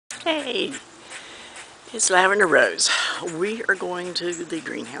Hey, it's Lavender Rose. We are going to the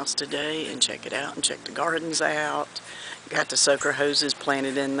greenhouse today and check it out and check the gardens out. Got the soaker hoses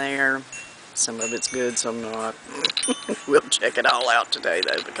planted in there. Some of it's good, some not. We'll check it all out today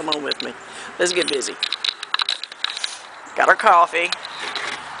though, but come on with me. Let's get busy. Got our coffee.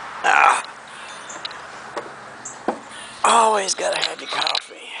 Always gotta have your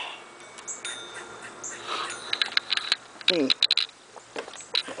coffee.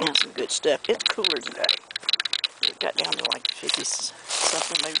 That's some good stuff. It's cooler today. It got down to like 50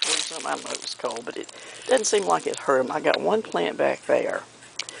 something, maybe 40 something. I don't know, it was cold, but it doesn't seem like it hurt them. I got one plant back there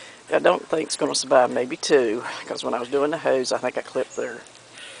I don't think it's going to survive, maybe two, because when I was doing the hose, I think I clipped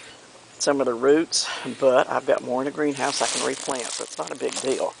some of the roots, but I've got more in the greenhouse I can replant, so it's not a big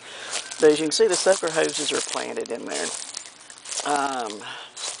deal. But as you can see, the sucker hoses are planted in there.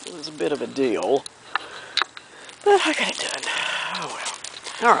 It was a bit of a deal, but I got it done. Oh well.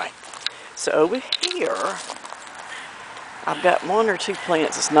 All right, so over here, I've got one or two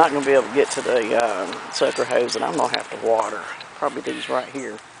plants that's not going to be able to get to the sucker hose, and I'm going to have to water. Probably these right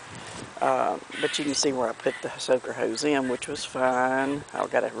here. But you can see where I put the soaker hose in, which was fine. I've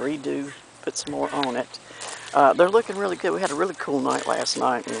got to redo, put some more on it. They're looking really good. We had a really cool night last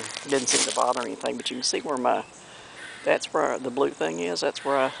night and it didn't seem to bother anything, but you can see where that's where the blue thing is. That's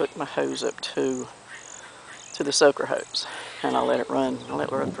where I hooked my hose up to the soaker hose. And I let it run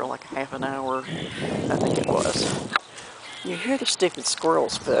for like half an hour, I think it was. You hear the stupid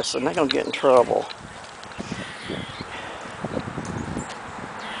squirrels fussing, they're going to get in trouble.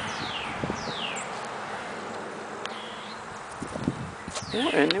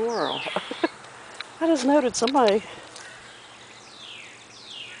 What in the world? I just noted somebody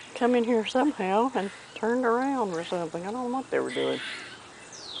come in here somehow and turned around or something. I don't know what they were doing.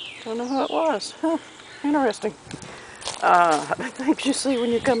 Don't know who it was. Huh, interesting. The things you see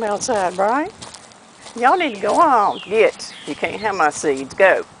when you come outside, right? Y'all need to go on. Get. You can't have my seeds.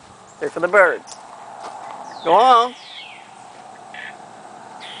 Go. They're for the birds. Go on.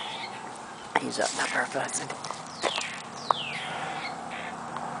 He's up there fussing.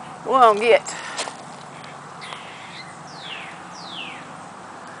 Go on, get.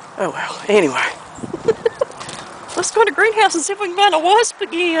 Oh well, anyway. Let's go to the greenhouse and see if we can find a wasp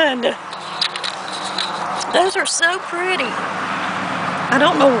again. Those are so pretty. I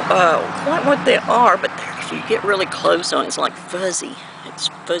don't know quite what they are, but if you get really close on it, it's like fuzzy. It's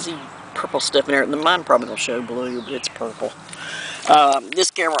fuzzy purple stuff in there. The mine probably will show blue, but it's purple. This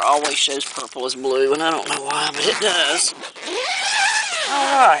camera always shows purple as blue, and I don't know why, but it does.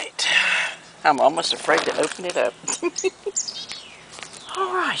 Alright. I'm almost afraid to open it up.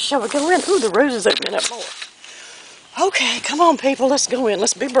 Alright, shall we go in? Ooh, the rose is opening up more. Okay, come on, people. Let's go in.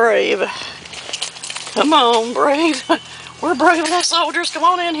 Let's be brave. Come on, brave. We're brave enough soldiers. Come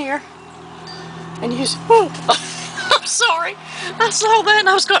on in here. And you... I'm sorry. I saw that and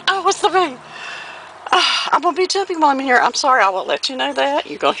I was going, oh, what's the thing? I'm going to be jumping while I'm here. I'm sorry, I won't let you know that.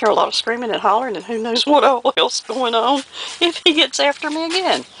 You're going to hear a lot of screaming and hollering and who knows what else going on if he gets after me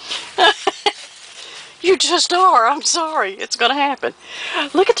again. You just are. I'm sorry. It's going to happen.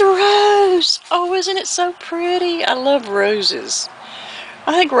 Look at the rose. Oh, isn't it so pretty? I love roses.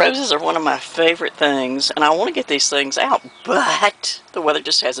 I think roses are one of my favorite things, and I want to get these things out, but the weather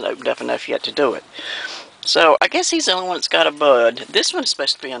just hasn't opened up enough yet to do it. So I guess he's the only one that's got a bud. This one's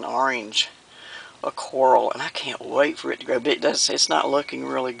supposed to be an orange, a coral, and I can't wait for it to grow big. It's not looking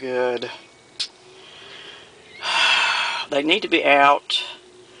really good. They need to be out,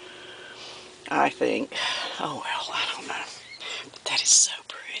 I think. Oh well, I don't know. But that is so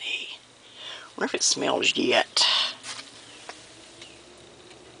pretty. I wonder if it smells yet.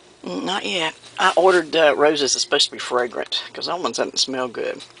 Not yet. I ordered roses that's supposed to be fragrant, because that ones doesn't smell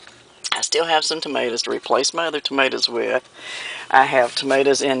good. I still have some tomatoes to replace my other tomatoes with. I have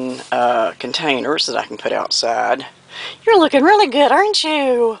tomatoes in containers that I can put outside. You're looking really good, aren't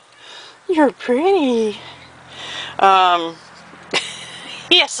you? You're pretty. Yes,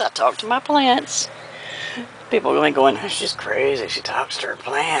 I talk to my plants. People are going, oh, she's crazy. She talks to her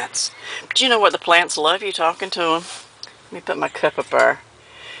plants. But you know what? The plants love you talking to them. Let me put my cup up there.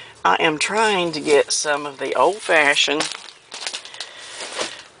 I am trying to get some of the old-fashioned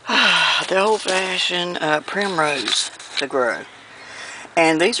primrose to grow.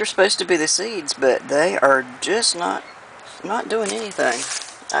 And these are supposed to be the seeds, but they are just not doing anything.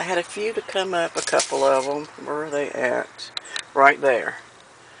 I had a few to come up, a couple of them. Where are they at? Right there.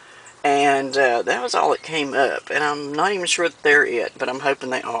 And that was all that came up. And I'm not even sure that they're it, but I'm hoping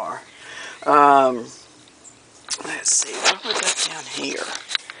they are. Let's see, what have we got down here?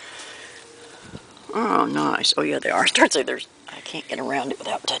 Oh, nice. Oh, yeah, they are. I started to say I I can't get around it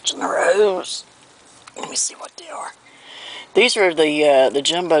without touching the rose. Let me see what they are. These are the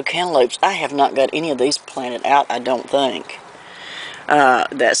jumbo cantaloupes. I have not got any of these planted out, I don't think.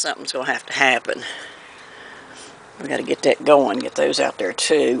 That something's going to have to happen. We got to get that going, get those out there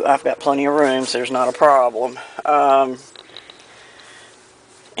too. I've got plenty of room, so there's not a problem.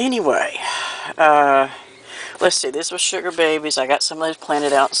 Anyway, let's see. This was Sugar Babies. I got some of those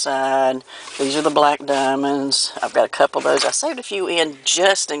planted outside. These are the Black Diamonds. I've got a couple of those. I saved a few in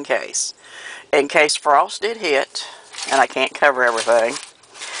just in case. In case frost did hit, and I can't cover everything.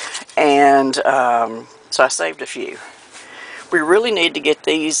 And so I saved a few. We really need to get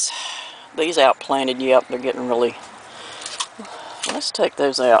these out planted. Yep, they're getting really... Let's take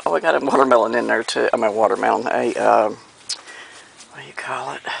those out. Oh, we got a watermelon in there too. I mean, watermelon. What do you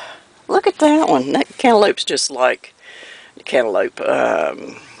call it? Look at that one. That cantaloupe's just like cantaloupe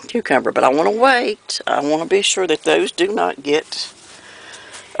cucumber. But I want to wait. I want to be sure that those do not get...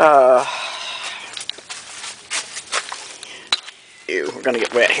 ew, we're going to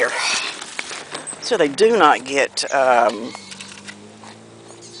get wet here. So they do not get...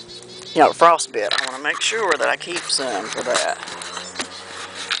 frostbite. I want to make sure that I keep some for that.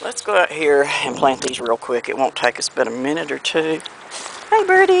 Let's go out here and plant these real quick. It won't take us but a minute or two. Hey,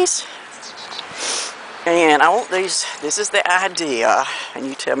 birdies. And I want these, this is the idea, and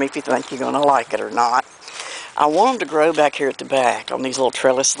you tell me if you think you're going to like it or not. I want them to grow back here at the back on these little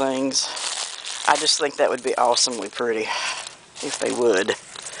trellis things. I just think that would be awesomely pretty if they would.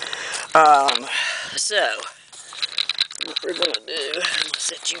 So, what we're going to do, I'm going to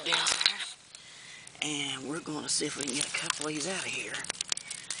set you down there, and we're going to see if we can get a couple of these out of here.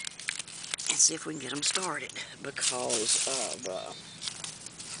 And see if we can get them started, because of,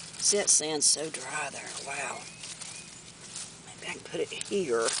 see that sand's so dry there, wow. Maybe I can put it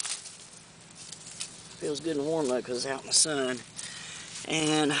here. Feels good and warm though, because it's out in the sun.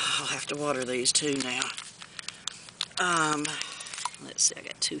 And I'll have to water these too now. Let's see, I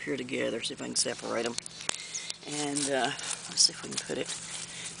got two here together, see if I can separate them. And let's see if we can put it.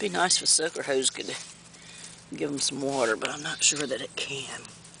 It'd be nice if a soaker hose could give them some water, but I'm not sure that it can.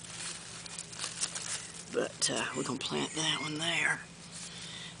 But we're going to plant that one there.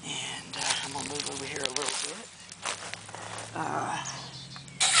 And I'm going to move over here a little bit.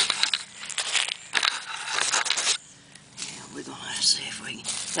 And we're going to see if we can...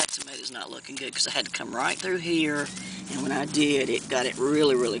 That tomato's not looking good because I had to come right through here. And when I did, it got it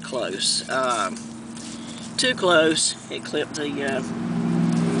really, really close. Too close. It clipped the...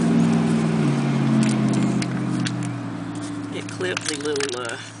 it clipped the little...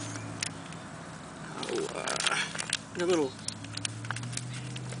 the little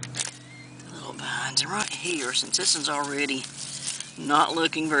vines. And right here, since this is already not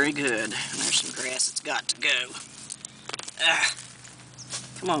looking very good, and there's some grass that's got to go.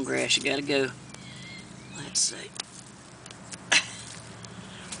 Come on, grass, you gotta go. Let's see.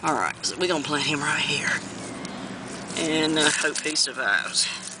 Alright, so we're gonna plant him right here. And hope he survives.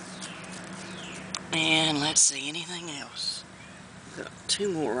 And let's see, anything else? We've got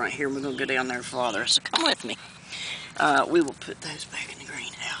two more right here. We're gonna go down there farther, so come with me. We will put those back in the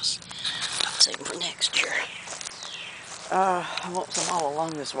greenhouse. I'll save them for next year. I want some all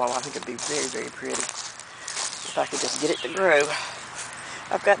along this wall. I think it'd be very, very pretty if I could just get it to grow.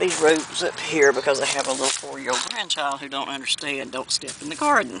 I've got these ropes up here because I have a little 4-year-old grandchild who don't understand, don't step in the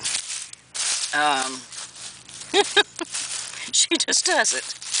garden. She just does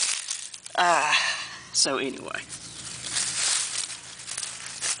it. So anyway.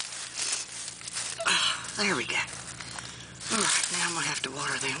 There we go. Alright, now I'm going to have to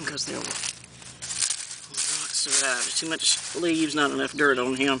water them because they'll not survive. There's too much leaves, not enough dirt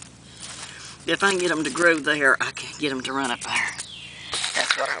on him. If I can get them to grow there, I can get them to run up there.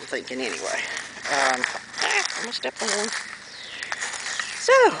 That's what I'm thinking anyway. I'm going to step on one.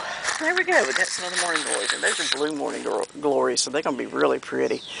 So, there we go. We got some other morning glories. And those are blue morning glories, so they're going to be really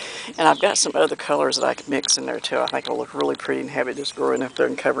pretty. And I've got some other colors that I can mix in there too. I think it'll look really pretty and have it just growing up there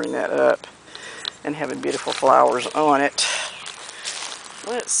and covering that up. And having beautiful flowers on it.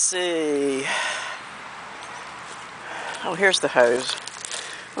 Let's see. Oh, here's the hose.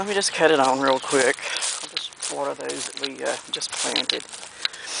 Let me just cut it on real quick. I'll just water those that we just planted.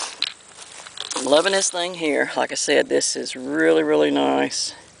 I'm loving this thing here. Like I said, this is really, really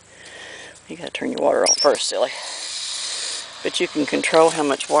nice. You gotta turn your water on first, silly. But you can control how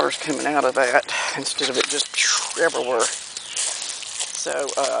much water's coming out of that instead of it just everywhere.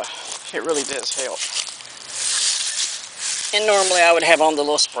 So, it really does help. And normally I would have on the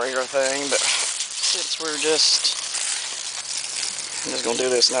little sprayer thing, but since I'm just going to do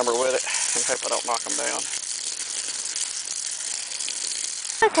this number with it and hope I don't knock them down.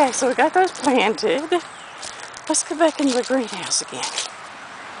 Okay, so we got those planted. Let's go back into the greenhouse again.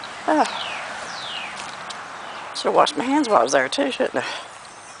 Oh, should have washed my hands while I was there too, shouldn't I?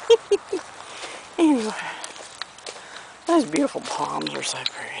 Anyway, those beautiful palms are so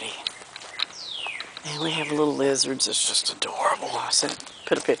pretty. And we have little lizards. It's just adorable.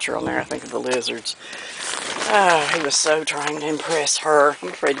 Put a picture on there, I think, of the lizards. Oh, he was so trying to impress her. I'm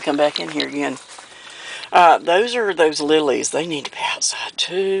afraid to come back in here again. Those are those lilies. They need to be outside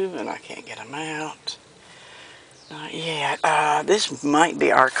too, and I can't get them out. Not yet. This might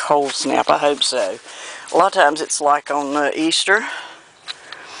be our cold snap. I hope so. A lot of times it's like on Easter,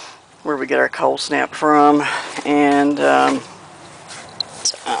 where we get our cold snap from, and so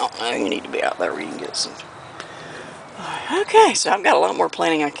I don't know. You need to be out there where you can get some. Okay, so I've got a lot more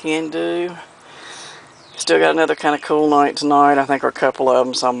planting I can do. Still got another kind of cool night tonight. I think, or a couple of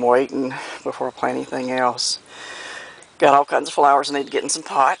them, so I'm waiting before I plant anything else. Got all kinds of flowers I need to get in some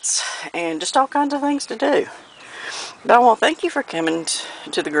pots, and just all kinds of things to do. But I want to thank you for coming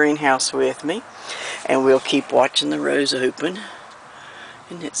to the greenhouse with me, and we'll keep watching the rows open.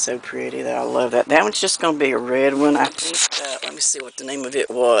 Isn't it so pretty though? I love that. That one's just going to be a red one. I think, let me see what the name of it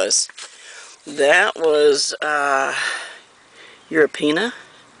was. That was Europena.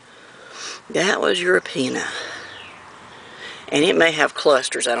 That was Europena. And it may have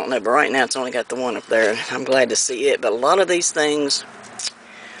clusters, I don't know, but right now it's only got the one up there. I'm glad to see it, but a lot of these things,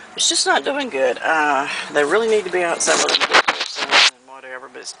 it's just not doing good. They really need to be outside where they can get the sun and whatever,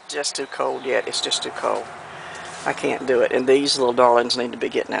 but it's just too cold yet. It's just too cold. I can't do it. And these little darlings need to be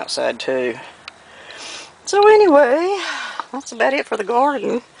getting outside too. So anyway, that's about it for the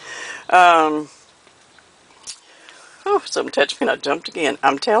garden. Oh, something touched me and I jumped again.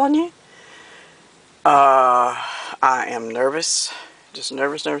 I'm telling you, I am nervous. Just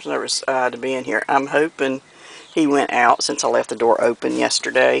nervous to be in here. I'm hoping he went out since I left the door open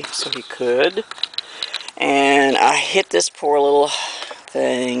yesterday so he could. And I hit this poor little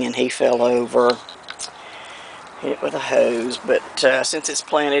thing and he fell over. Hit it with a hose. But since it's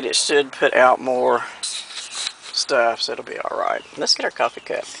planted, it should put out more stuff, so it'll be alright. Let's get our coffee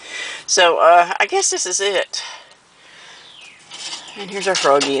cup. So, I guess this is it. And here's our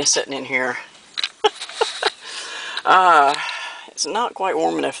froggy sitting in here. It's not quite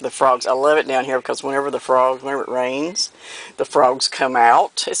warm enough for the frogs. I love it down here because whenever it rains, the frogs come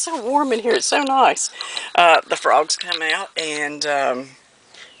out. It's so warm in here. It's so nice. The frogs come out and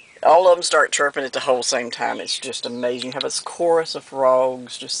all of them start chirping at the whole same time. It's just amazing. You have this chorus of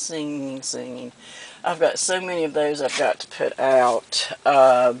frogs just singing. I've got so many of those I've got to put out.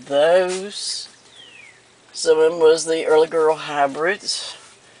 Some of them was the early girl hybrids.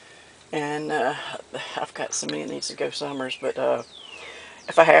 And I've got so many that needs to go summers, but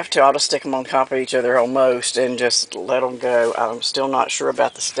if I have to, I'll just stick them on top of each other almost and just let them go. I'm still not sure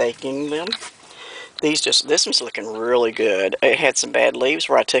about the staking them. This one's looking really good. It had some bad leaves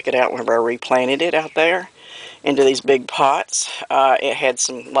where I took it out whenever I replanted it out there into these big pots. It had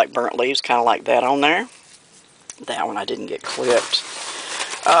some like burnt leaves, kind of like that on there. That one I didn't get clipped.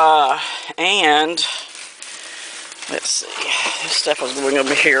 And let's see, this stuff is going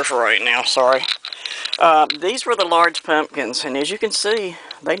over here for right now, sorry. These were the large pumpkins, and as you can see,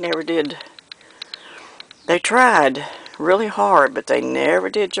 they never did. They tried really hard, but they never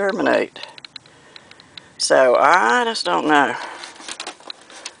did germinate. So, I just don't know.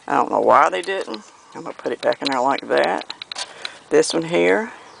 I don't know why they didn't. I'm going to put it back in there like that. This one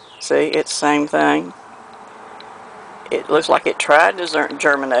here, see, it's the same thing. It looks like it tried to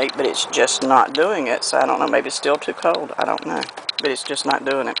germinate, but it's just not doing it. So, I don't know, maybe it's still too cold. I don't know, but it's just not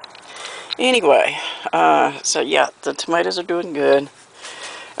doing it. Anyway, so yeah, the tomatoes are doing good.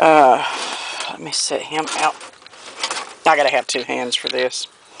 Let me set him out. I gotta have two hands for this.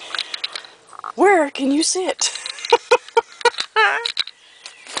 Where can you sit?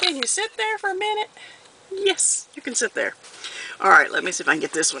 Can you sit there for a minute? Yes, you can sit there. Alright, let me see if I can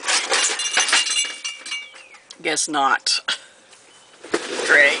get this one. Guess not.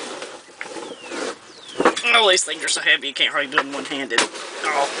 Great. Oh, these things are so heavy you can't hardly do them one-handed.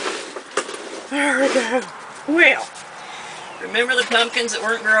 Oh. There we go. Well, remember the pumpkins that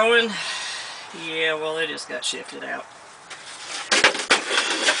weren't growing? Yeah, well, they just got shifted out.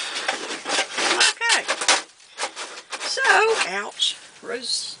 Okay. So, ouch.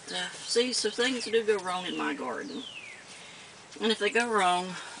 Rose sees some things that do go wrong in my garden. And if they go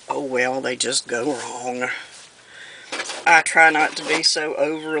wrong, oh well, they just go wrong. I try not to be so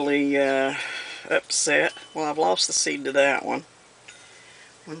overly upset. Well, I've lost the seed to that one.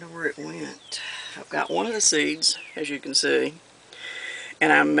 Wonder where it went. I've got one of the seeds, as you can see.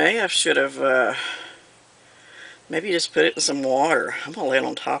 And I should have Maybe you just put it in some water. I'm going to lay it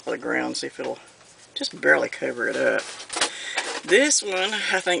on top of the ground, see if it'll just barely cover it up. This one,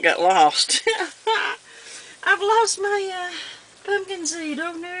 I think, got lost. I've lost my pumpkin seed.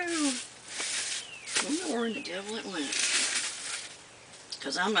 Oh no. I wonder where in the devil it went.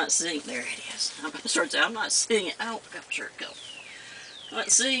 Because I'm not seeing, there it is. I'm not seeing it. Oh, look how sure it goes. I'm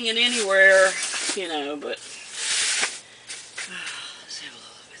not seeing it anywhere, you know, but let's have a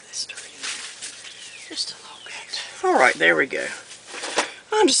little bit of this dirt in there. Just a little bit. Alright, there we go.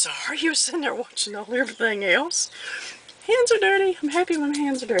 I'm sorry, you were sitting there watching everything else. Hands are dirty. I'm happy when my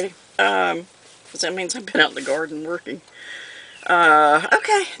hands are dirty. Because that means I've been out in the garden working.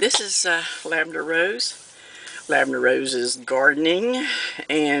 Okay, this is Lavender Rose. Lavender Rose is gardening.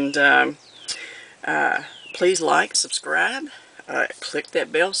 And please like, subscribe. Click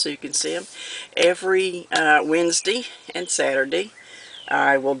that bell so you can see them. Every Wednesday and Saturday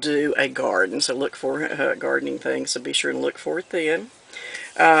I will do a garden. So look for gardening things. So be sure to look for it then.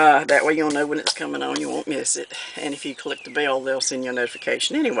 That way you'll know when it's coming on. You won't miss it. And if you click the bell, they'll send you a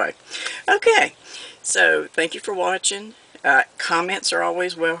notification anyway. Okay, so thank you for watching. Comments are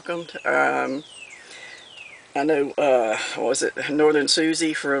always welcomed. I know, what was it, Northern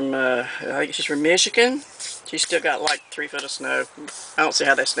Susie from, I think she's from Michigan. She's still got like 3 foot of snow. I don't see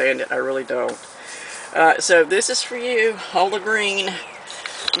how they stand it. I really don't. So this is for you, all the green.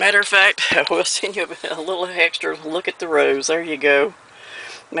 Matter of fact, we'll send you a little extra look at the rose. There you go.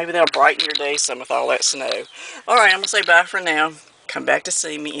 Maybe that'll brighten your day some with all that snow. Alright, I'm going to say bye for now. Come back to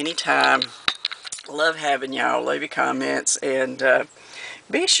see me anytime. Love having y'all. Leave your comments. And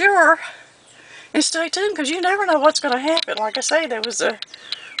be sure and stay tuned because you never know what's going to happen. Like I say, there was a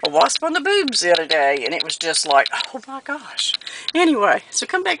wasp on the boobs the other day. And it was just like, oh my gosh. Anyway, so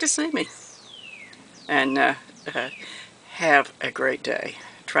come back to see me. And have a great day.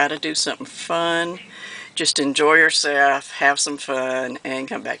 Try to do something fun. Just enjoy yourself, have some fun, and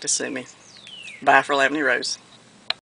come back to see me. Bye for Lavender Rose.